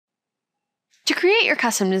To create your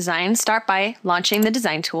custom design, start by launching the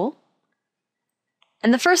design tool.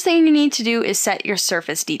 And the first thing you need to do is set your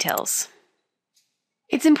surface details.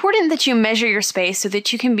 It's important that you measure your space so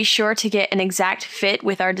that you can be sure to get an exact fit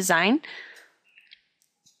with our design.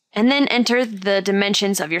 And then enter the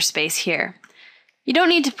dimensions of your space here. You don't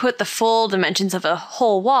need to put the full dimensions of a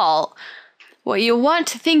whole wall. What you'll want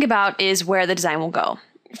to think about is where the design will go.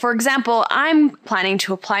 For example, I'm planning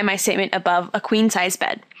to apply my statement above a queen-size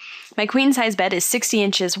bed. My queen-size bed is 60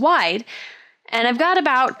 inches wide, and I've got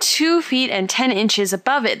about 2 feet and 10 inches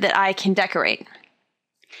above it that I can decorate.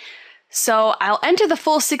 So I'll enter the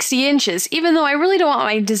full 60 inches, even though I really don't want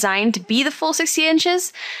my design to be the full 60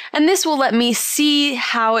 inches, and this will let me see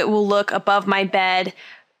how it will look above my bed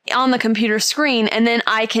on the computer screen, and then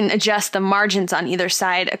I can adjust the margins on either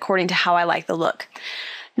side according to how I like the look.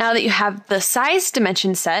 Now that you have the size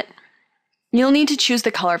dimension set, you'll need to choose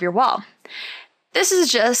the color of your wall. This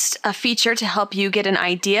is just a feature to help you get an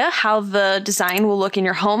idea how the design will look in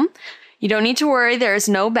your home. You don't need to worry, there is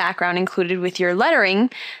no background included with your lettering.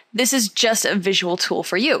 This is just a visual tool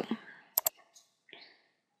for you.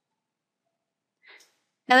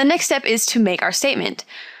 Now the next step is to make our statement.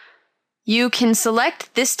 You can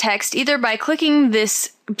select this text either by clicking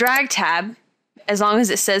this drag tab, as long as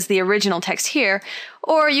it says the original text here,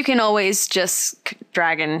 or you can always just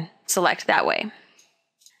drag and select that way.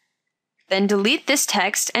 Then delete this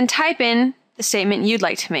text and type in the statement you'd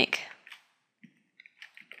like to make.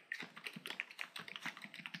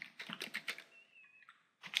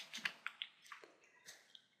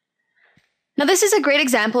 Now this is a great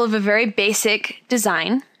example of a very basic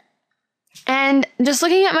design. And just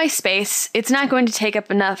looking at my space, it's not going to take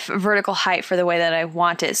up enough vertical height for the way that I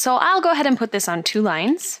want it. So I'll go ahead and put this on 2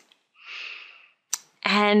 lines.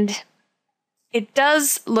 And it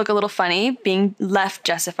does look a little funny being left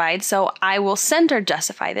justified, so I will center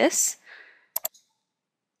justify this.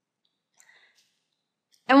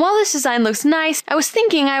 And while this design looks nice, I was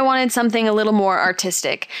thinking I wanted something a little more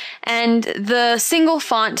artistic. And the single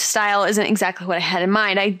font style isn't exactly what I had in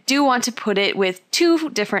mind. I do want to put it with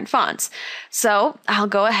 2 different fonts. So I'll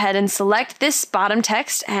go ahead and select this bottom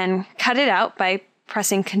text and cut it out by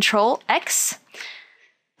pressing Ctrl-X,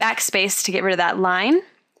 backspace to get rid of that line.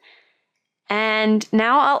 And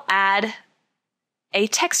now I'll add a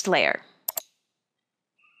text layer.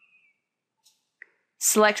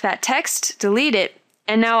 Select that text, delete it,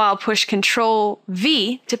 and now I'll push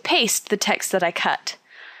Ctrl-V to paste the text that I cut.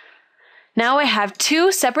 Now I have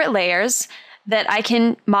 2 separate layers that I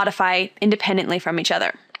can modify independently from each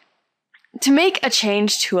other. To make a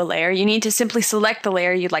change to a layer, you need to simply select the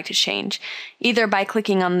layer you'd like to change, either by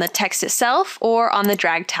clicking on the text itself or on the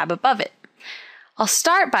drag tab above it. I'll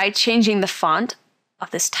start by changing the font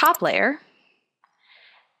of this top layer.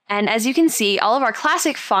 And as you can see, all of our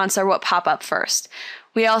classic fonts are what pop up first.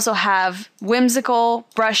 We also have whimsical,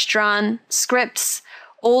 brush-drawn, scripts,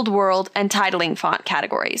 old world, and titling font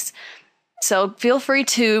categories. So feel free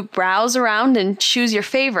to browse around and choose your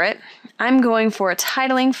favorite. I'm going for a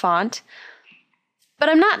titling font, but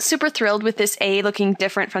I'm not super thrilled with this A looking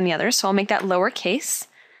different from the others, so I'll make that lowercase.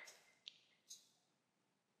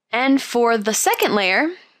 And for the second layer,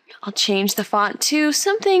 I'll change the font to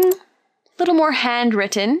something a little more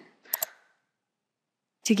handwritten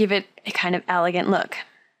to give it a kind of elegant look.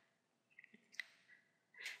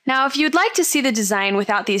 Now, if you'd like to see the design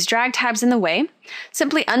without these drag tabs in the way,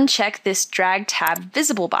 simply uncheck this drag tab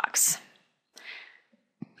visible box.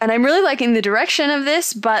 And I'm really liking the direction of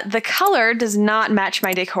this, but the color does not match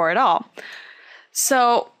my decor at all.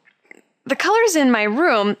 So the colors in my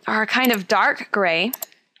room are kind of dark gray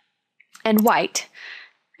and white.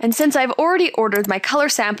 And since I've already ordered my color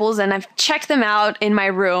samples and I've checked them out in my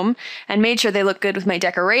room and made sure they look good with my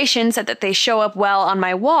decorations and that they show up well on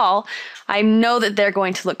my wall, I know that they're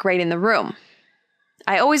going to look great in the room.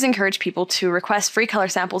 I always encourage people to request free color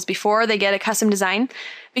samples before they get a custom design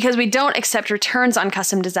because we don't accept returns on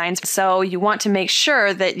custom designs, so you want to make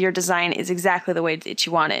sure that your design is exactly the way that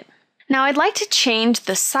you want it. Now I'd like to change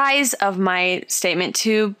the size of my statement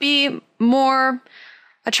to be more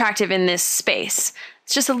attractive in this space.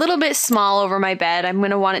 It's just a little bit small over my bed. I'm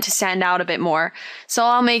going to want it to stand out a bit more, so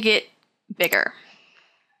I'll make it bigger.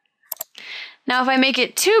 Now if I make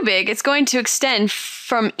it too big, it's going to extend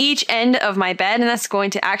from each end of my bed, and that's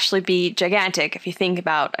going to actually be gigantic if you think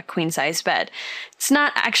about a queen-size bed. It's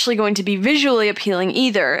not actually going to be visually appealing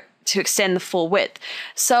either to extend the full width,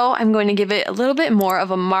 so I'm going to give it a little bit more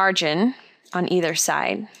of a margin on either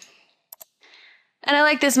side. And I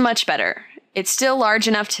like this much better. It's still large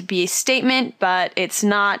enough to be a statement, but it's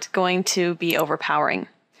not going to be overpowering.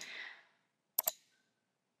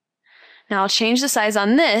 Now I'll change the size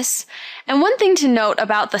on this. And one thing to note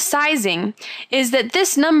about the sizing is that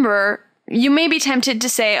this number, you may be tempted to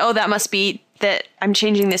say, oh, that must be that I'm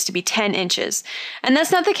changing this to be 10 inches. And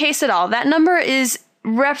that's not the case at all. That number is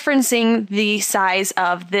referencing the size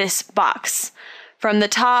of this box, from the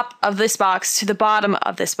top of this box to the bottom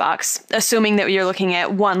of this box, assuming that you're looking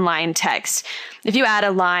at one line text. If you add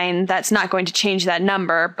a line, that's not going to change that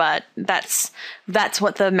number, but that's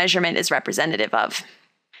what the measurement is representative of.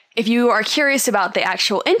 If you are curious about the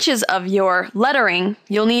actual inches of your lettering,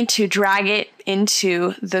 you'll need to drag it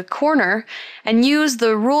into the corner and use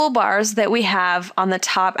the rule bars that we have on the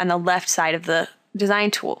top and the left side of the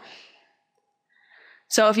design tool.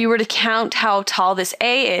 So if you were to count how tall this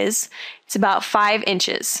A is, it's about 5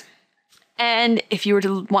 inches. And if you were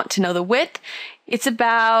to want to know the width, it's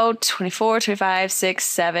about 24, 25, 6,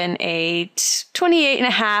 7, 8, 28 and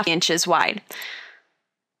a half inches wide.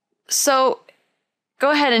 So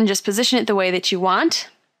go ahead and just position it the way that you want.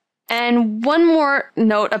 And one more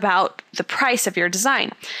note about the price of your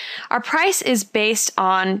design. Our price is based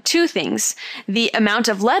on two things: the amount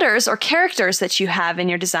of letters or characters that you have in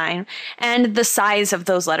your design and the size of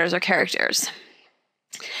those letters or characters.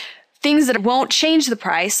 Things that won't change the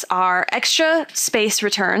price are extra space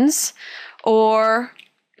returns or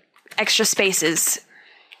extra spaces.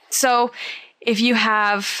 So if you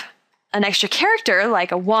have an extra character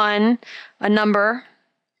like a 1, a number,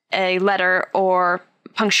 a letter, or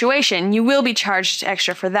punctuation, you will be charged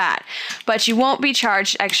extra for that, but you won't be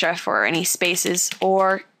charged extra for any spaces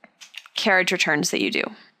or carriage returns that you do.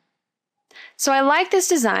 So I like this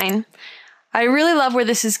design. I really love where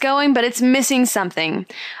this is going, but it's missing something.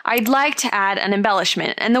 I'd like to add an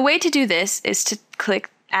embellishment, and the way to do this is to click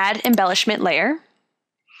Add Embellishment Layer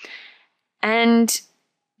and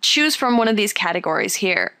choose from one of these categories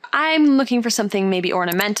here. I'm looking for something maybe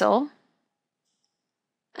ornamental,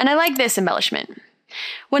 and I like this embellishment.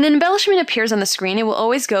 When an embellishment appears on the screen, it will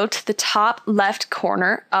always go to the top left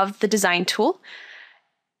corner of the design tool.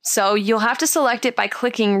 So you'll have to select it by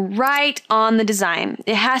clicking right on the design.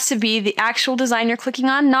 It has to be the actual design you're clicking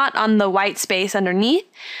on, not on the white space underneath,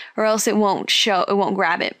 or else it won't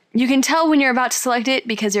grab it. You can tell when you're about to select it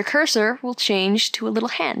because your cursor will change to a little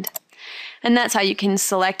hand. And that's how you can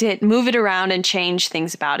select it, move it around, and change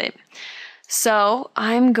things about it. So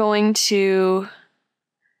I'm going to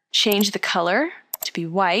change the color to be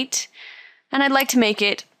white, and I'd like to make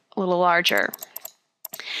it a little larger.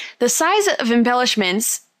 The size of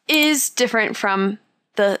embellishments is different from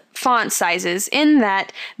the font sizes in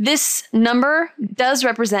that this number does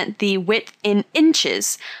represent the width in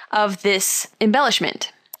inches of this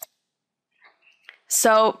embellishment.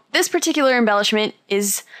 So this particular embellishment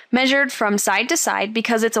is measured from side to side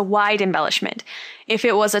because it's a wide embellishment. If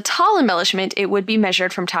it was a tall embellishment, it would be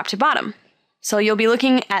measured from top to bottom. So you'll be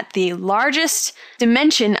looking at the largest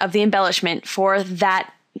dimension of the embellishment for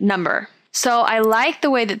that number. So I like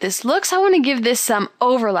the way that this looks. I want to give this some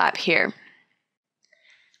overlap here.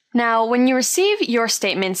 Now, when you receive your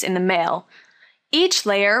statements in the mail, each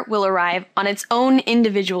layer will arrive on its own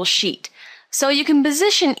individual sheet. So you can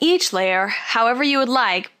position each layer however you would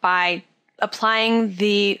like by applying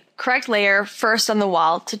the correct layer first on the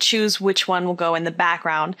wall to choose which one will go in the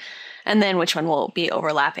background and then which one will be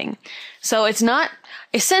overlapping. So it's not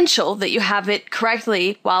essential that you have it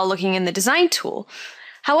correctly while looking in the design tool.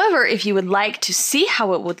 However, if you would like to see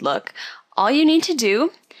how it would look, all you need to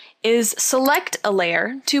do is select a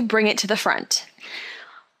layer to bring it to the front.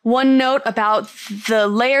 One note about the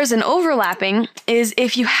layers and overlapping is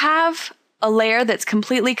if you have a layer that's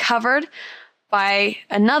completely covered by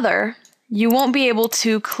another, you won't be able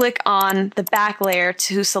to click on the back layer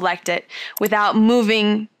to select it without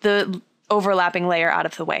moving the overlapping layer out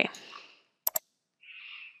of the way.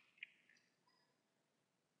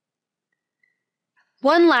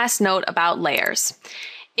 One last note about layers.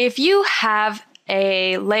 If you have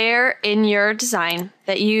a layer in your design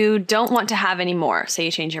that you don't want to have anymore, say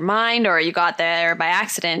you change your mind or you got there by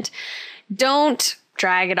accident, don't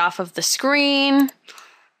drag it off of the screen.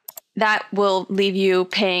 That will leave you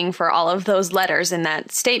paying for all of those letters in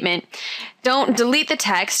that statement. Don't delete the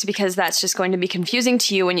text because that's just going to be confusing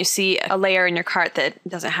to you when you see a layer in your cart that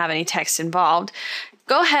doesn't have any text involved.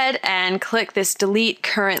 Go ahead and click this Delete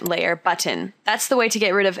Current Layer button. That's the way to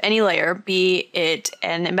get rid of any layer, be it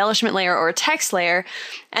an embellishment layer or a text layer.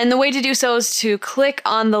 And the way to do so is to click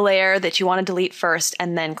on the layer that you want to delete first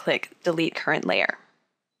and then click Delete Current Layer.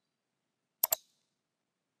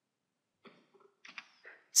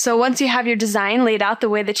 So once you have your design laid out the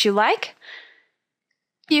way that you like,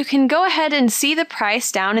 you can go ahead and see the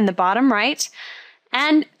price down in the bottom right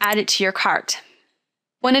and add it to your cart.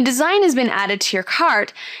 When a design has been added to your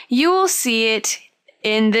cart, you will see it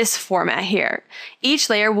in this format here. Each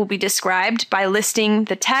layer will be described by listing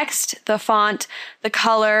the text, the font, the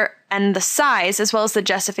color, and the size, as well as the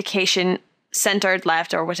justification, centered,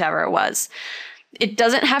 left, or whatever it was. It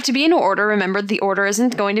doesn't have to be in order. Remember, the order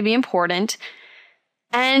isn't going to be important.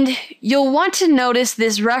 And you'll want to notice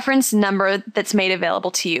this reference number that's made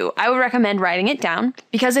available to you. I would recommend writing it down,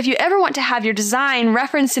 because if you ever want to have your design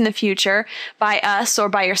referenced in the future by us or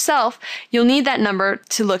by yourself, you'll need that number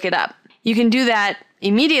to look it up. You can do that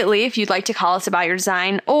immediately if you'd like to call us about your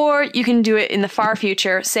design, or you can do it in the far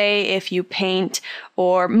future, say if you paint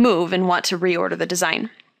or move and want to reorder the design.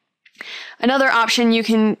 Another option you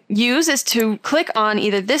can use is to click on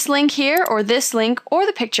either this link here or this link or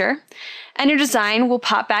the picture, and your design will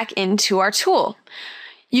pop back into our tool.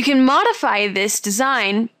 You can modify this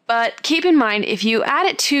design, but keep in mind if you add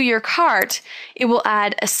it to your cart, it will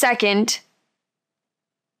add a second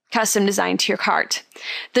custom design to your cart.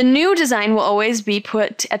 The new design will always be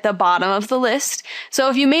put at the bottom of the list, so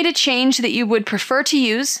if you made a change that you would prefer to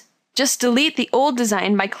use, just delete the old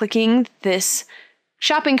design by clicking this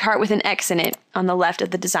shopping cart with an X in it on the left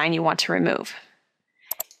of the design you want to remove.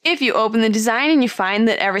 If you open the design and you find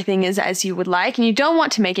that everything is as you would like and you don't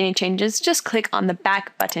want to make any changes, just click on the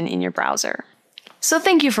back button in your browser. So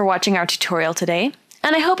thank you for watching our tutorial today,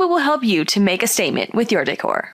 and I hope it will help you to make a statement with your decor.